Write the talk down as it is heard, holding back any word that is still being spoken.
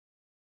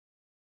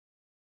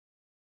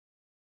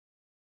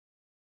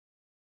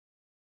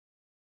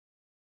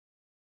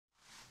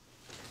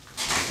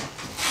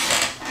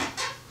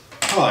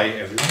Hi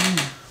everyone,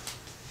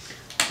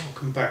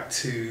 welcome back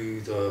to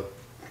the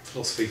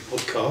Philosophy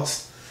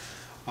Podcast.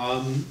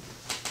 I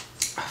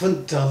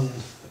haven't done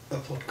a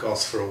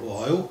podcast for a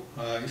while.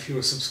 If you're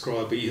a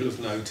subscriber you'll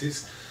have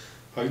noticed,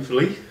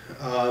 hopefully.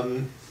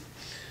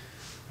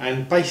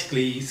 And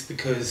basically it's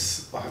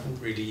because I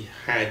haven't really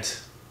had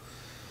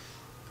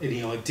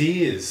any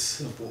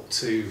ideas of what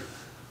to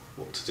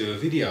do a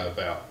video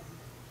about.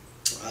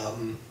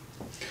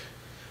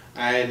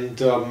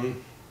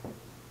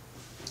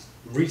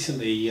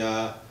 Recently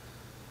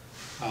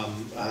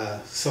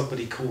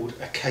somebody called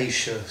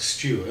Acacia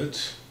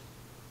Stewart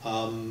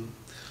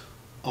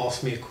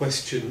asked me a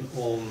question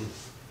on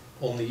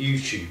the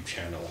YouTube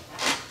channel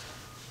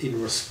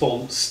in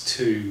response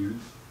to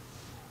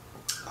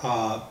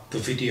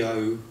the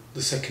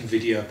second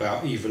video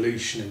about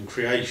evolution and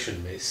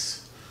creation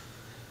myths,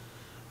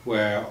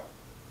 where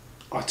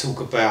I talk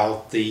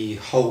about the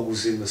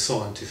holes in the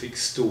scientific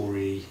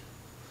story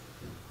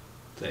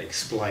that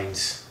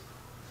explains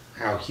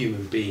how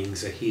human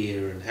beings are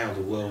here and how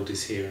the world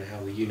is here and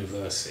how the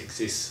universe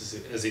exists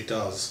as it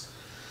does,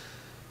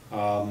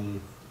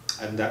 and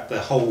that the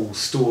whole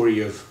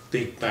story of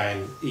Big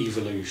Bang,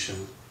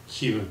 evolution,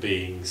 human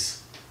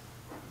beings,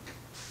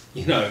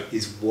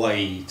 is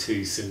way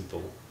too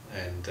simple,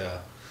 and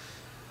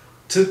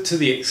to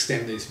the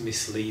extent that it's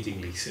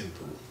misleadingly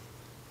simple.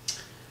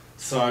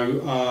 So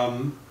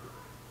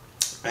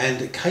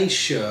and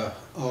Acacia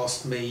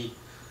asked me,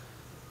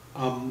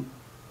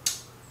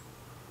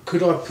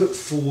 could I put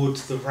forward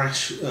the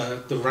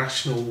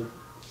rational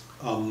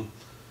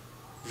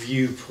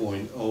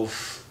viewpoint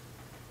of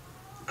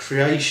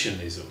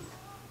creationism?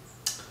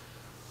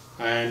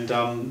 And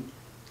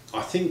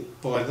I think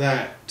by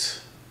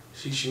that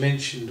she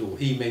mentioned, or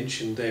he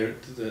mentioned there,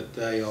 that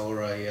they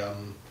are a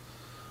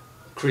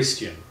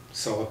Christian.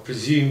 So I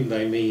presume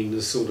they mean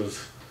the sort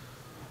of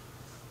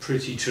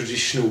pretty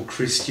traditional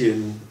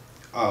Christian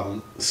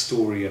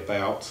story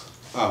about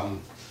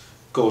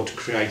God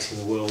creating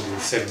the world in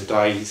 7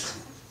 days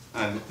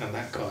and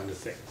that kind of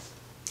thing.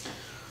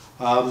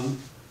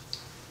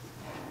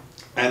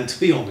 And to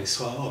be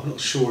honest, I'm not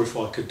sure if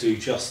I could do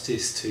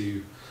justice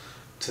to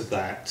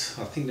that.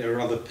 I think there are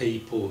other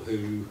people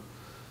who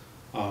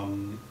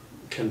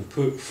can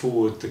put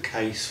forward the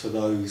case for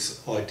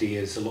those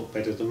ideas a lot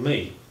better than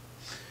me.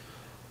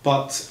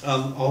 But I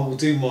will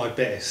do my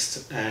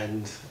best,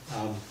 and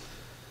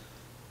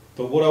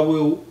but what I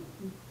will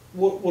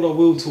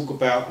talk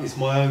about is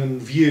my own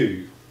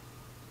view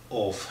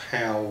of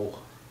how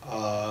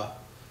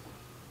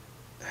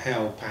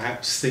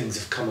perhaps things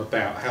have come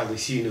about, how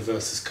this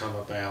universe has come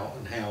about,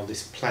 and how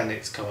this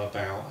planet's come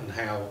about, and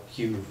how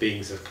human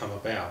beings have come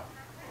about.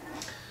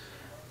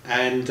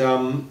 And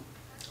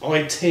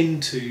I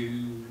tend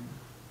to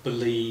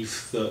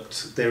believe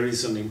that there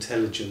is an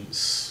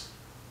intelligence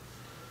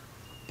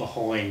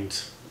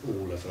behind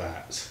all of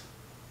that,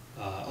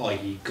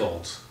 i.e.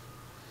 God.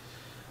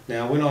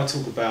 Now, when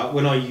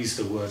I use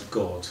the word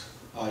God,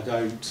 I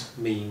don't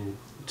mean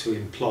to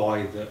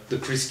imply that the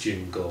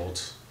Christian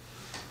God,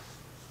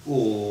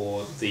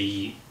 or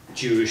the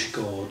Jewish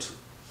God,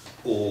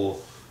 or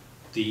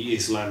the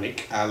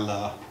Islamic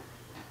Allah,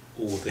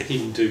 or the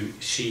Hindu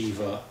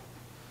Shiva.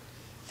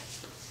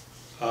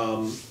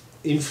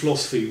 In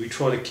philosophy we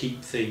try to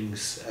keep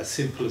things as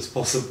simple as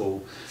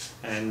possible,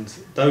 and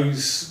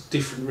those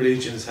different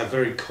religions have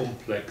very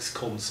complex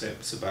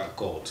concepts about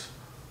God.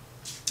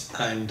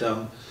 And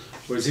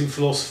whereas in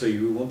philosophy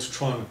we want to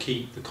try and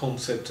keep the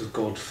concept of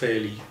God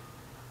fairly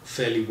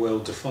well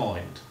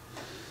defined.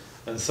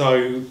 And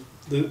so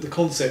the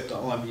concept that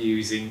I'm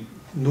using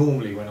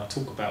normally when I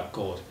talk about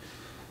God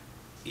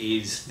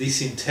is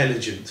this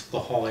intelligence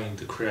behind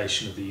the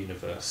creation of the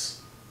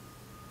universe.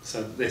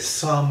 So there's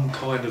some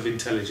kind of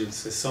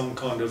intelligence, there's some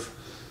kind of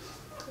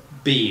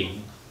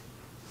being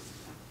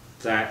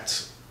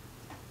that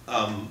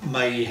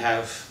may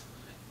have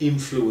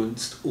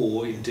influenced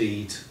or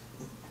indeed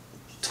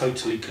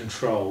totally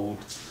controlled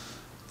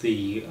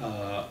the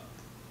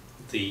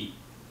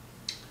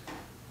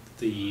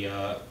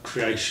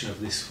creation of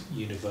this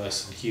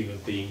universe and human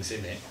beings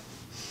in it,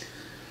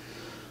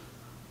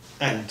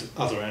 and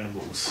other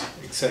animals,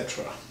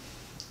 etc.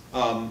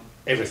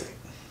 Everything.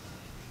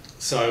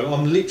 So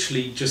I'm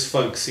literally just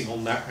focusing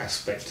on that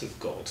aspect of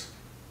God,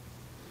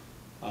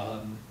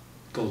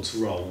 God's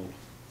role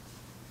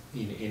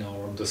in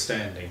our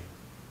understanding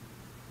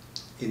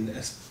in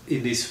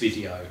this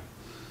video.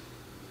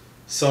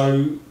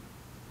 So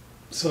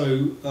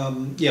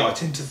yeah, I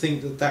tend to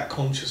think that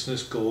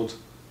consciousness God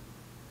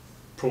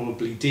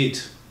probably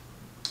did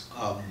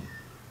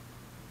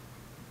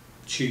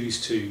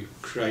choose to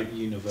create the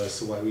universe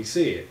the way we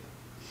see it.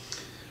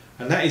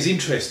 And that is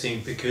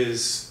interesting,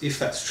 because if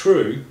that's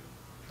true,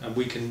 and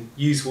we can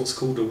use what's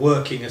called a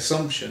working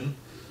assumption,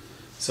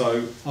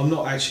 so I'm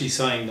not actually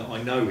saying that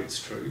I know it's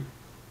true,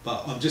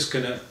 but I'm just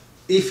going to,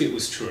 if it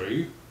was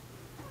true,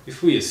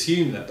 if we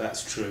assume that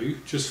that's true,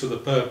 just for the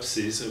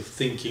purposes of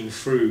thinking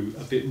through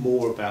a bit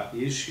more about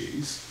the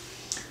issues,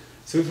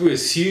 so if we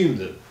assume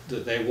that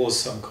there was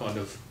some kind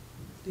of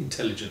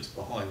intelligence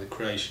behind the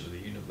creation of the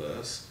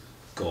universe,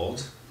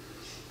 God,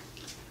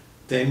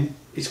 then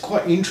it's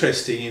quite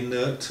interesting in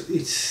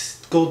that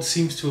God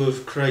seems to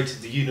have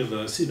created the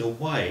universe in a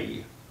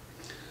way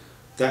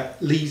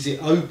that leaves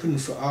it open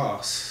for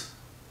us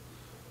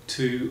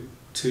to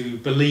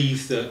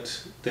believe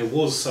that there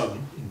was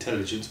some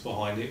intelligence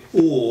behind it,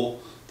 or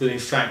that in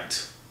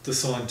fact the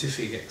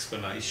scientific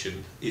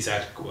explanation is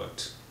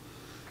adequate.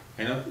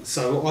 And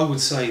so I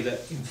would say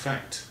that in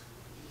fact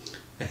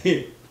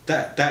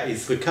that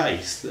is the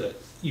case, that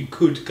you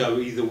could go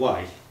either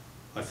way,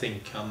 I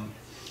think,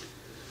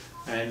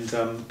 and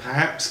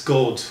perhaps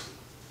God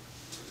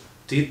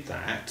did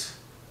that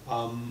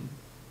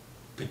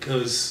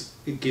because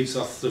it gives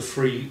us the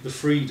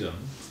freedom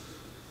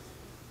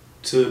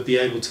to be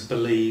able to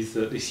believe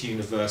that this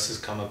universe has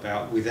come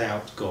about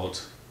without God,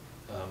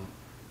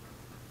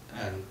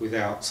 and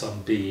without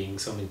some being,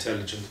 some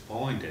intelligence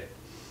behind it.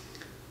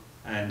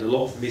 And a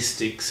lot of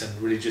mystics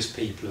and religious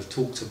people have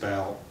talked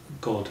about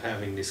God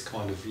having this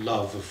kind of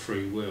love of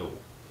free will,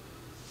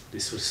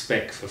 this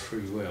respect for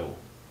free will,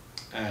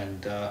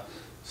 and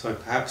so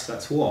perhaps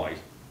that's why.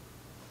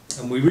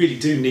 And we really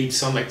do need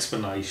some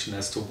explanation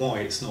as to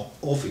why it's not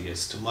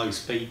obvious to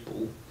most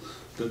people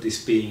that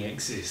this being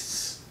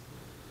exists.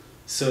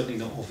 Certainly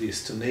not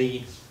obvious to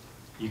me.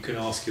 You can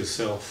ask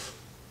yourself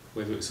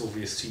whether it's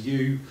obvious to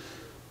you.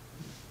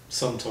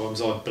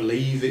 Sometimes I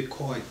believe it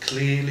quite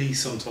clearly,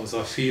 sometimes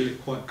I feel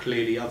it quite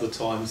clearly, other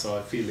times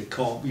I feel it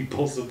can't be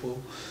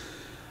possible.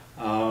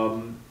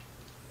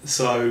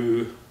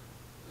 So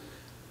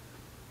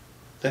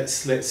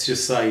let's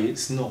just say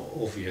it's not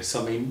obvious.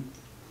 I mean,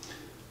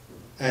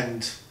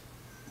 and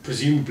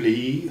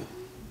presumably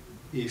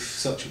if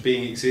such a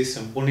being exists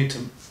and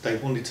they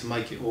wanted to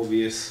make it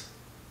obvious,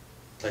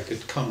 they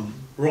could come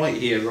right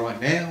here, right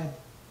now,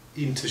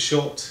 into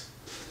shot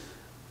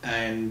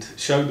and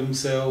show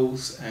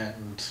themselves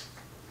and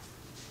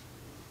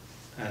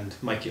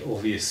make it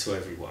obvious to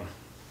everyone,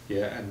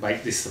 yeah, and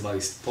make this the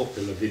most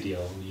popular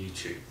video on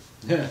YouTube.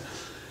 Yeah.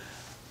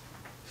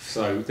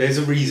 So there's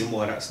a reason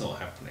why that's not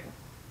happening.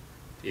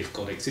 If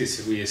God exists,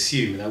 if we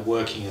assume that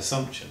working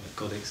assumption that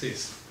God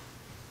exists.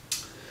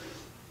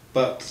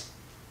 But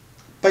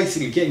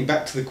basically, getting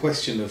back to the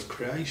question of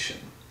creation,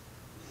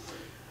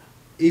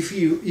 if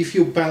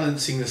you're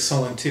balancing the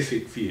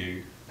scientific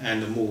view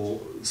and a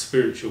more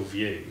spiritual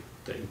view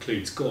that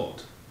includes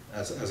God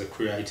as a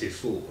creative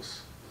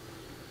force,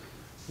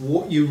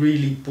 what you're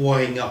really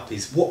buoying up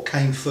is what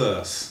came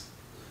first,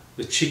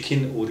 the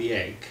chicken or the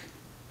egg.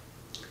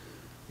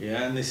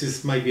 Yeah, and this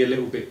is maybe a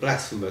little bit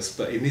blasphemous,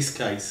 but in this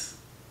case,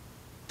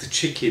 the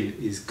chicken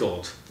is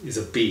God, is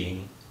a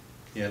being.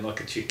 Yeah, like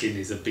a chicken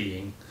is a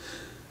being,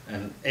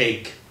 and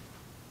egg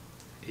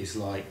is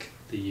like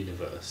the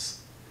universe.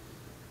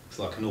 It's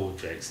like an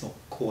object, it's not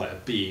quite a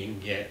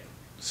being yet.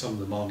 Some of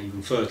them aren't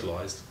even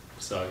fertilised,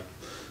 so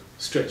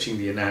stretching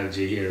the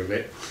analogy here a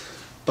bit.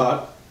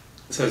 But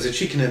so it's a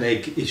chicken and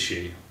egg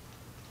issue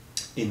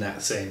in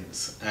that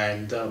sense.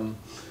 And on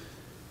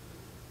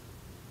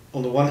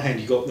the one hand,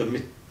 you've got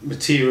the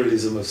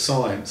materialism of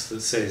science that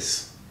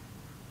says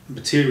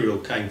material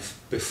came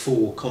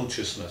before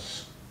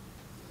consciousness,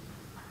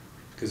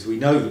 because we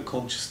know that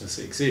consciousness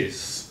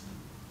exists.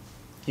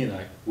 You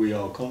know, we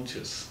are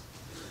conscious.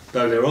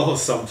 Though there are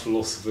some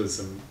philosophers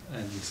and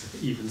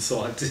even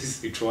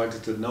scientists who try to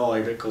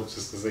deny that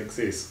consciousness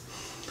exists.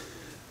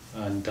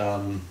 And,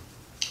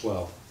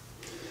 well,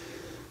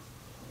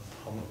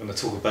 I'm not going to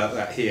talk about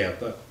that here,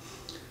 but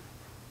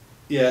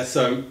yeah,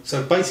 so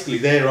basically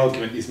their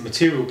argument is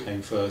material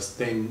came first,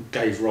 then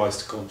gave rise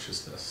to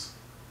consciousness.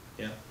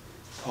 Yeah,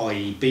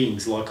 i.e.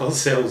 beings like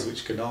ourselves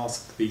which can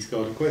ask these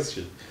kind of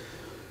questions.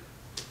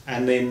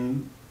 And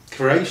then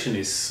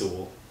creationists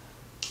saw,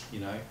 you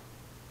know,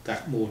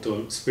 that more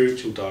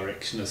spiritual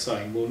direction of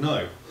saying, well,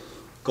 no,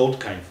 God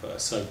came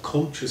first, so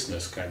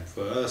consciousness came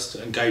first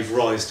and gave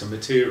rise to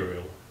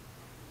material,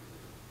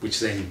 which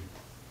then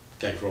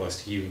gave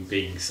rise to human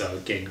beings, so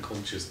again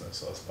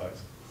consciousness, I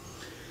suppose.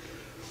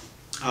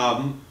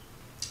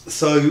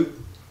 So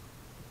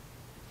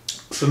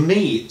for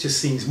me it just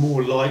seems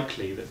more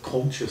likely that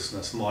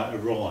consciousness might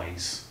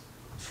arise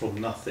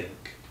from nothing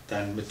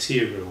than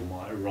material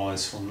might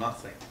arise from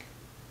nothing.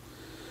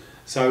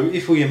 So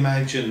if we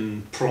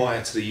imagine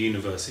prior to the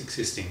universe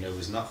existing there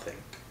was nothing,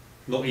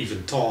 not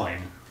even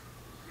time,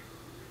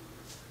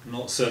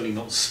 certainly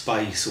not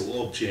space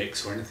or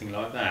objects or anything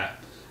like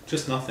that,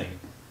 just nothing,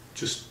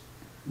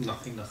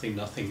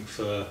 nothing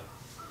for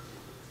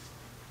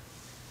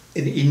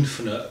an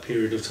infinite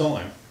period of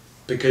time,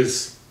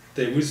 because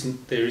there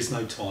is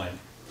no time.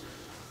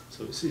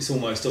 So it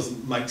almost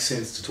doesn't make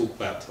sense to talk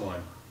about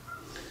time.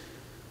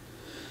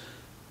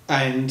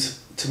 And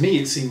to me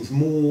it seems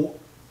more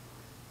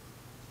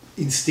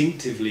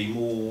instinctively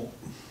more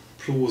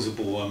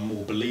plausible and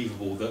more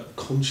believable that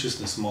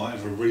consciousness might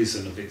have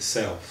arisen of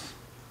itself,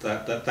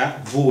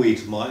 that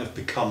void might have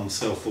become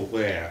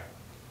self-aware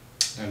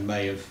and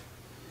may have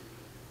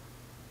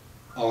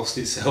asked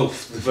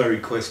itself the very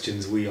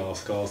questions we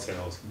ask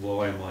ourselves.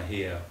 Why am I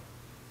here?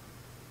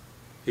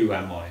 Who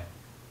am I?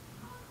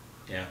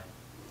 yeah,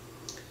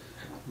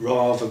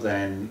 rather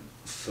than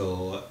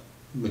for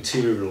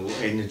material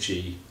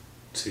energy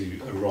to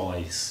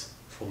arise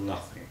from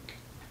nothing.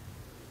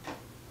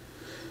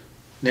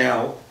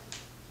 Now,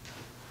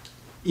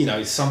 you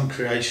know, some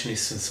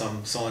creationists and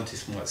some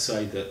scientists might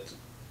say that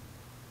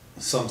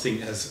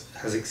something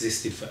has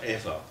existed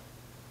forever,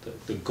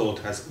 that God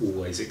has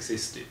always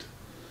existed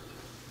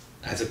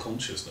as a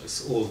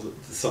consciousness, or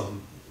that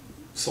some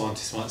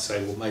scientists might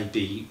say, well,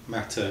 maybe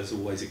matter has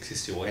always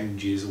existed, or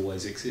energy has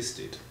always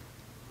existed.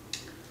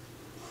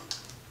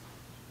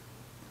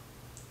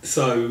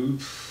 So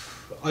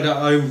I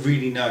don't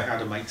really know how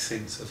to make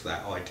sense of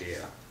that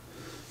idea,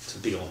 to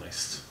be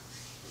honest.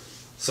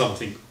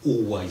 Something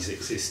always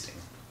existing.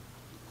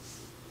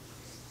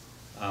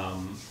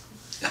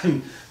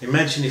 And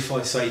imagine if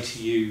I say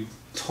to you,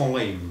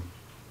 time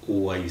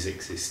always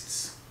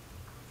exists,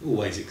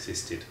 always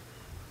existed.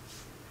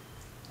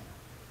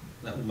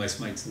 That almost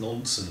makes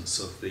nonsense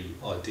of the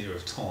idea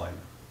of time.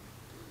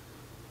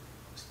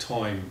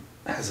 Time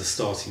has a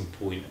starting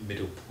point, a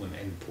middle point,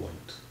 end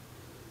point.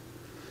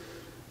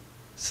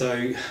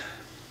 So,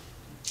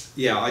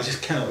 yeah, I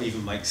just cannot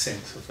even make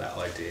sense of that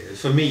idea.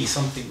 For me,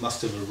 something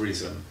must have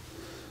arisen.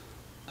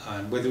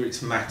 And whether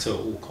it's matter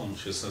or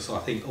consciousness, I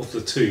think of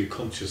the two,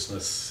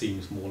 consciousness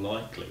seems more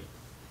likely.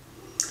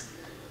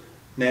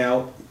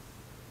 Now,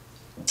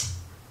 I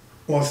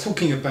was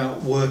talking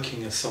about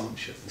working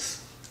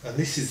assumptions, and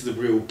this is the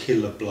real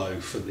killer blow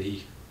for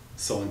the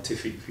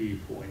scientific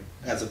viewpoint,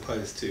 as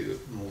opposed to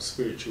a more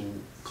spiritual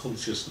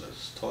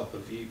consciousness type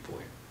of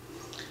viewpoint.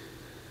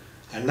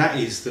 And that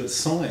is that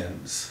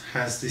science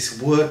has this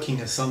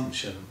working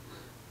assumption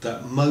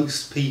that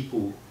most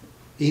people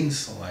in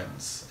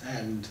science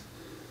and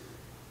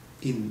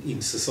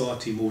in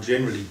society more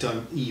generally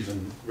don't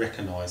even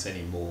recognise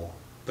anymore.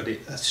 But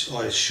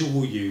I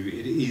assure you,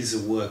 it is a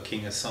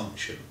working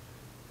assumption.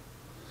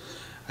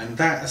 And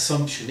that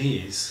assumption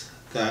is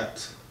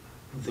that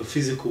the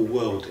physical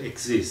world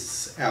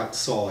exists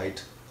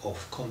outside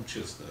of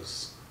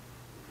consciousness,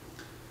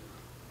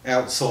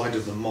 outside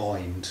of the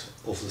mind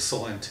of the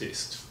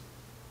scientist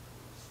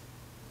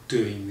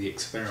doing the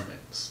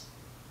experiments.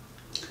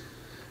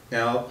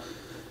 Now,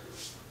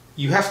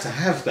 you have to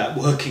have that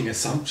working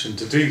assumption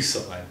to do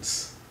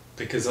science,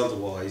 because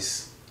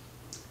otherwise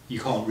you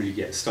can't really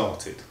get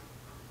started.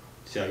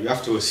 So you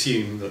have to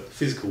assume that the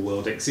physical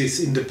world exists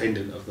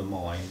independent of the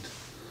mind,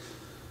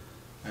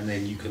 and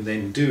then you can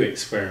then do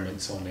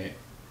experiments on it,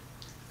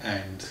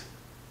 and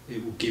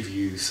it will give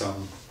you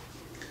some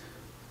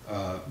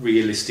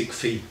realistic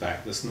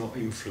feedback that's not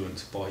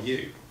influenced by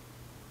you.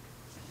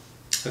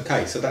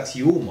 Okay, so that's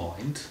your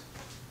mind,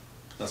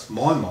 that's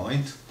my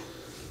mind.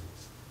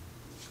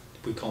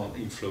 We can't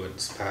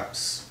influence,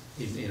 perhaps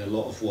in a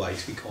lot of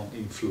ways, we can't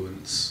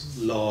influence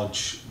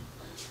large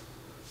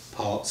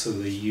parts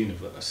of the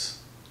universe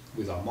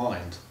with our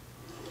mind.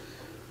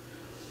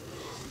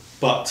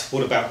 But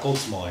what about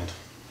God's mind?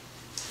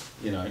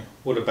 You know,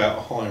 what about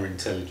a higher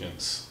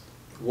intelligence?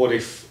 What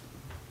if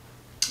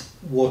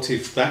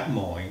that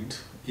mind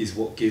is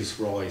what gives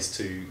rise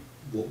to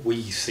what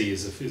we see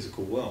as a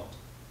physical world?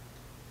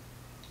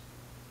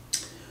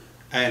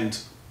 And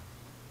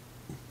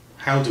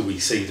how do we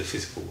see the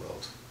physical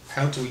world?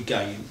 How do we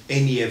gain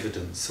any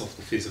evidence of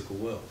the physical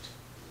world?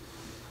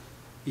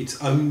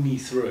 It's only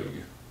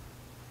through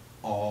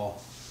our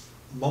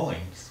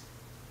minds.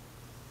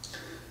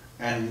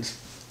 And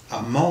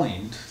our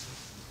mind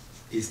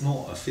is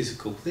not a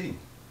physical thing,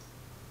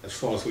 as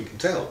far as we can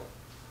tell.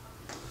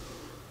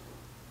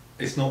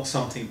 It's not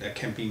something that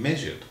can be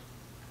measured.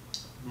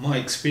 My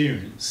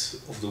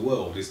experience of the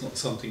world is not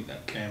something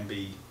that can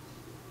be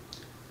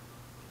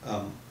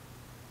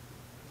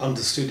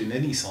understood in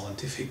any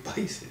scientific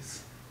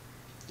basis.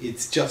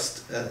 It's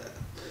just,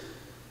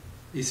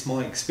 it's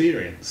my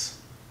experience.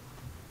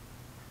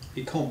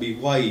 It can't be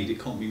weighed, it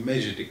can't be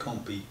measured, it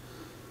can't be,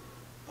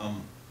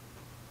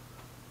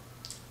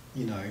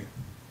 you know,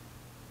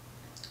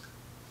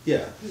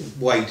 yeah,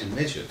 weighed and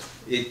measured.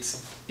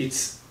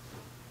 It's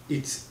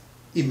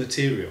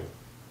immaterial,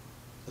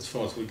 as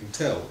far as we can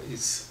tell.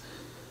 It's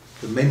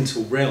the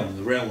mental realm,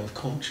 the realm of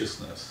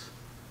consciousness.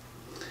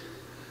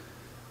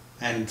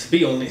 And to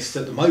be honest,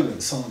 at the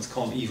moment, science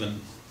can't even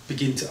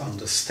begin to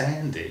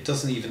understand it. It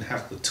doesn't even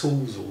have the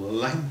tools or the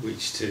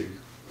language to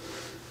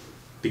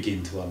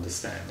begin to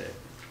understand it.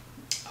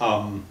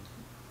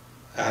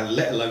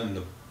 Let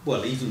alone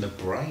even the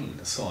brain.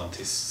 The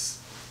scientists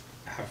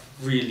have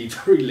really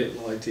very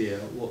little idea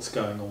what's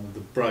going on with the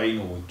brain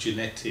or with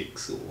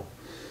genetics, or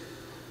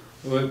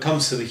when it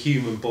comes to the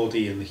human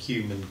body and the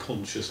human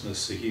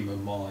consciousness, the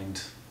human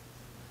mind,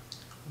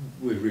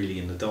 we're really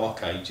in the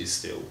dark ages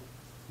still,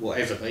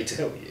 whatever they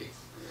tell you.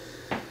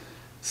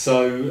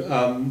 So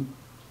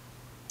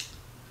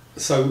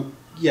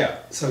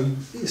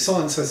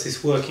science has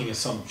this working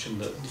assumption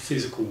that the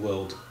physical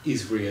world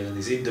is real and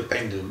is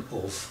independent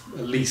of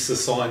at least the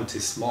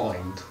scientist's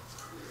mind.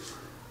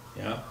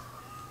 Yeah,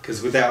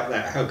 because without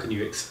that, how can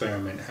you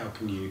experiment? How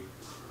can you?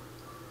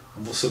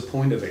 And what's the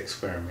point of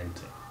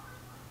experimenting?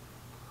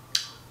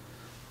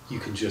 you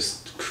can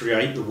just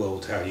create the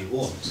world how you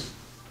want.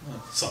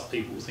 Well, some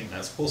people think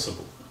that's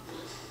possible.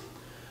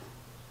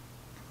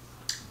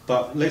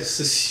 But there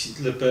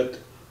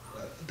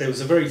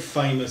was a very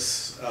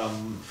famous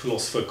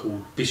philosopher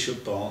called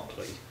Bishop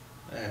Berkeley,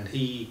 and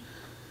he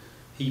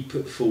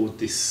put forward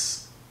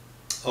this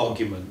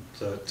argument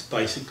that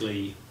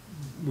basically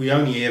we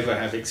only ever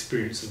have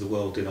experience of the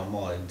world in our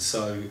mind,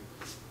 so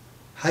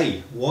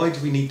hey, why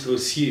do we need to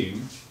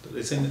assume that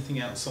there's anything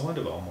outside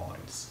of our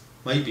minds?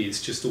 Maybe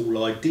it's just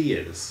all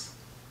ideas.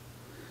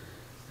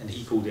 And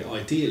he called it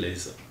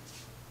idealism.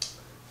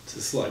 It's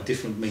a slightly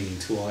different meaning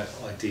to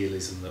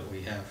idealism that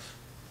we have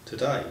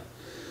today.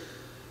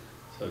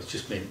 So it's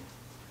just meant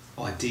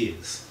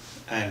ideas,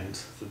 and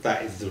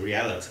that is the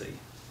reality.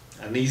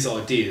 And these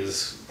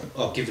ideas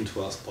are given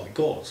to us by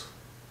God.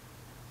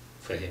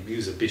 For him, he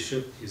was a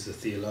bishop, he was a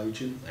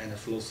theologian and a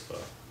philosopher.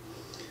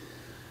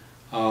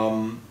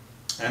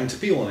 And to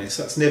be honest,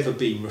 that's never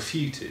been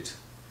refuted.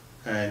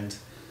 And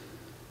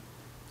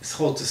it's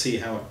hard to see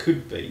how it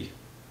could be,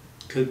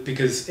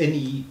 because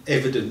any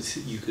evidence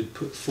that you could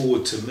put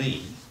forward to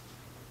me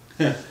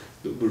that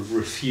would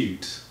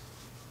refute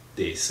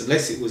this,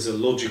 unless it was a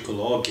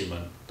logical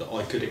argument that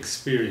I could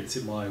experience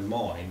in my own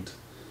mind.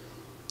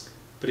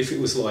 But if it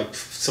was like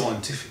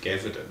scientific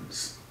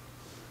evidence,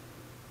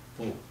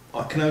 well,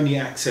 I can only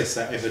access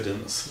that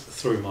evidence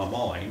through my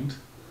mind,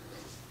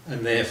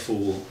 and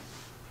therefore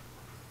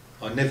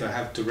I never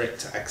have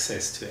direct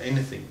access to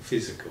anything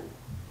physical.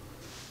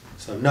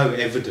 So no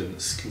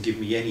evidence can give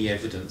me any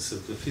evidence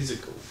of the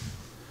physical.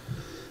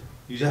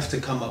 You'd have to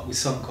come up with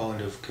some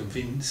kind of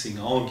convincing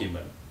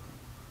argument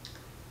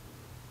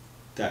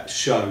that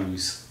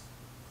shows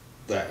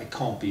that it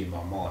can't be in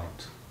my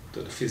mind,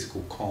 that the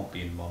physical can't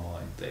be in my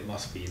mind, that it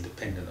must be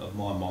independent of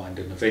my mind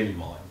and of any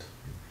mind.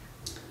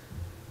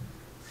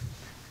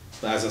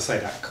 But as I say,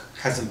 that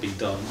hasn't been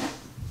done,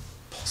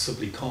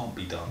 possibly can't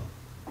be done.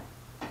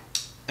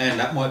 And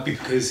that might be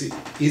because it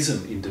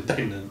isn't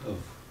independent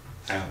of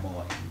our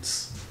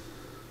minds,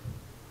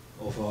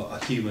 of our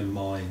human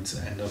minds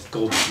and of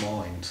God's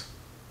mind.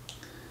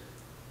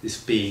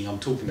 This being I'm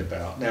talking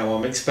about. Now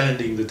I'm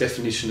expanding the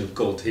definition of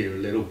God here a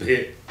little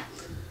bit.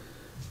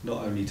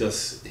 Not only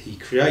does he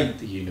create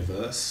the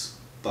universe,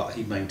 but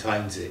he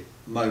maintains it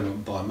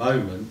moment by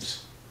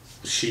moment.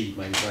 She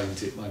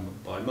maintains it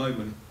moment by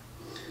moment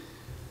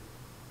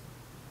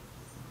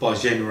by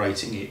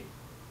generating it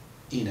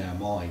in our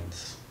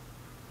minds.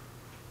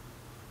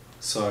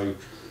 So,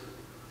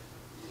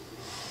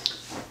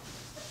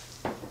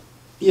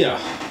 yeah,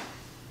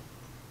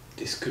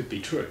 this could be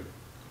true.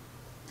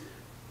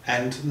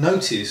 And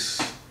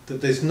notice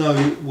that there's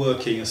no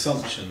working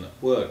assumption at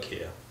work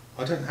here.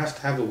 I don't have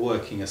to have a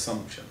working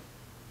assumption,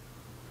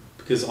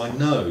 because I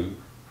know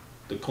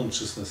that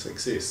consciousness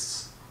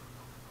exists.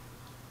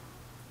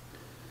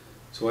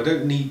 So I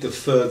don't need the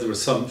further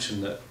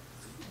assumption that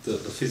the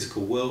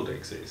physical world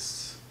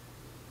exists.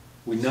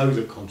 We know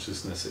that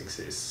consciousness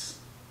exists.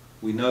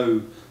 We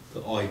know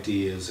that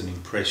ideas and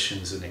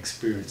impressions and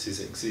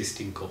experiences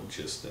exist in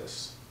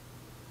consciousness.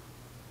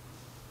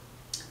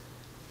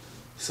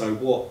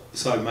 So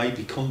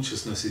maybe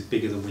consciousness is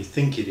bigger than we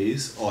think it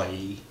is,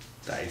 i.e.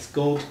 that is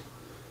God,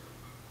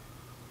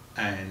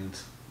 and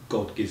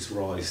God gives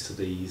rise to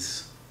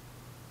these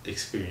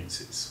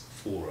experiences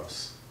for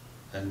us.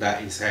 And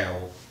that is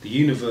how the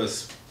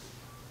universe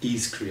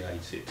is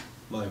created,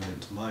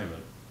 moment to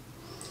moment.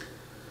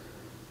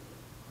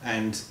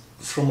 And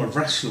from a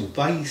rational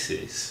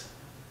basis,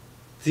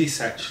 this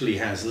actually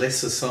has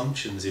less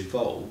assumptions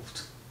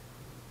involved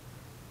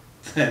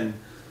than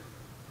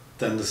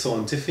the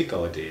scientific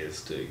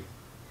ideas do,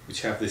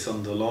 which have this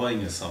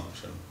underlying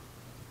assumption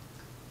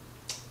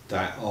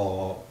that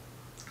our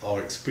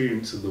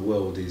experience of the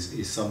world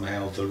is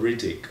somehow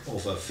veridic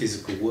of a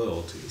physical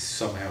world, is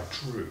somehow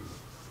true.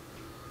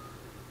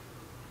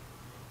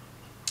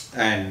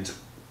 And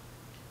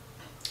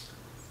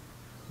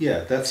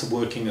yeah, that's a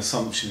working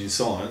assumption in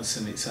science,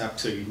 and it's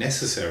absolutely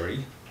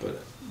necessary,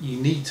 but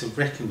you need to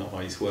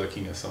recognise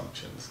working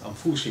assumptions.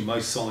 Unfortunately,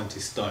 most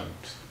scientists don't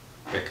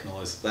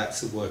recognise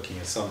that's a working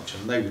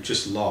assumption. They would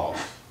just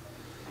laugh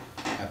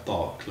at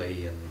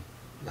Berkeley and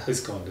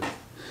those kind of...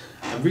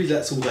 And really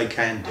that's all they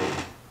can do,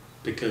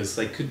 because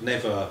they could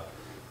never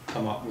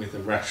come up with a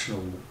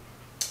rational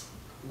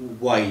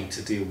way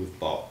to deal with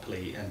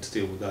Berkeley and to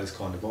deal with those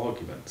kind of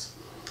arguments.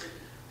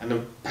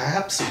 And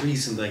perhaps the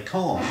reason they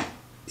can't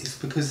is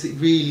because it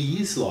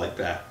really is like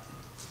that.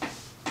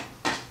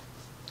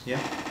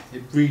 Yeah,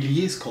 it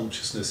really is,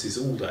 consciousness is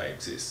all that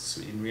exists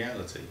in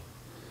reality.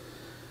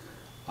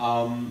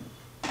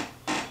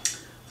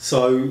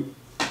 So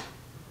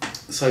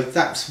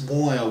that's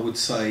why I would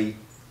say,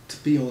 to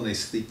be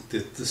honest,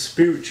 the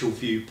spiritual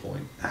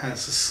viewpoint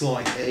has a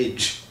slight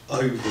edge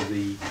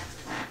over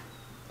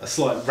a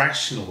slight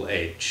rational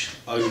edge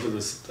over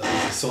the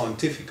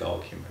scientific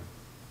argument.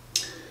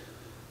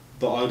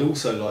 But I'd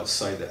also like to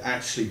say that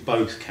actually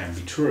both can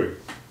be true,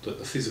 that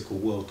the physical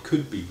world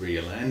could be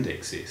real and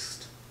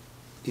exist,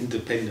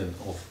 independent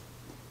of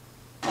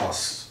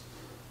us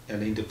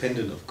and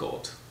independent of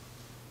God.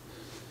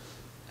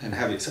 and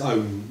have its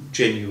own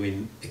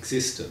genuine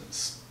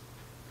existence,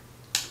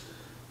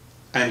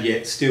 and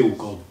yet still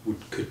God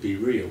could be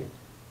real,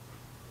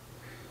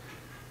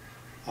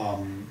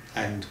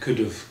 and could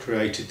have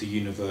created the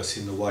universe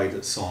in the way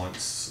that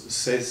science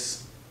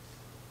says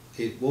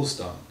it was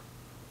done,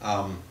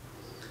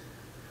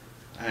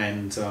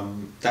 and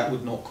that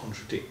would not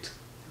contradict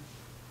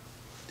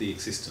the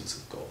existence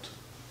of God.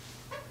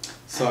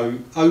 So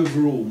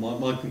overall,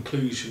 my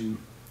conclusion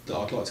that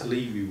I'd like to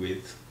leave you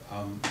with,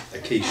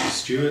 Akeisha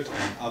Stewart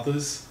and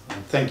others,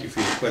 and thank you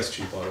for your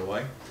question by the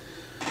way,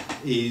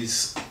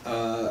 is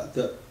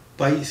that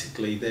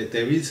basically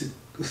there's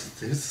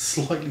a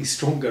slightly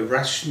stronger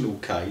rational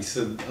case,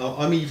 and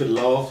I'm even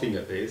laughing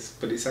at this,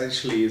 but it's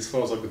actually, as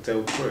far as I could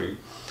tell, true.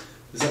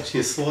 There's actually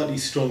a slightly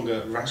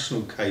stronger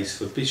rational case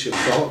for Bishop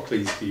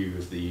Berkeley's view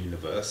of the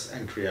universe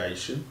and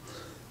creation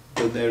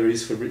than there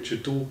is for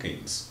Richard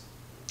Dawkins,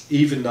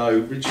 even though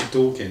Richard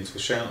Dawkins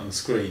will shout and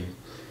scream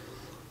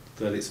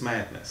that it's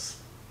madness.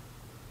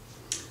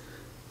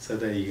 So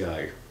there you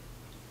go.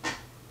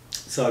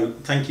 So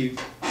thank you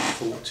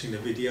for watching the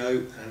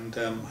video, and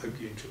hope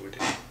you enjoyed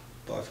it.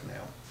 Bye for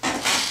now.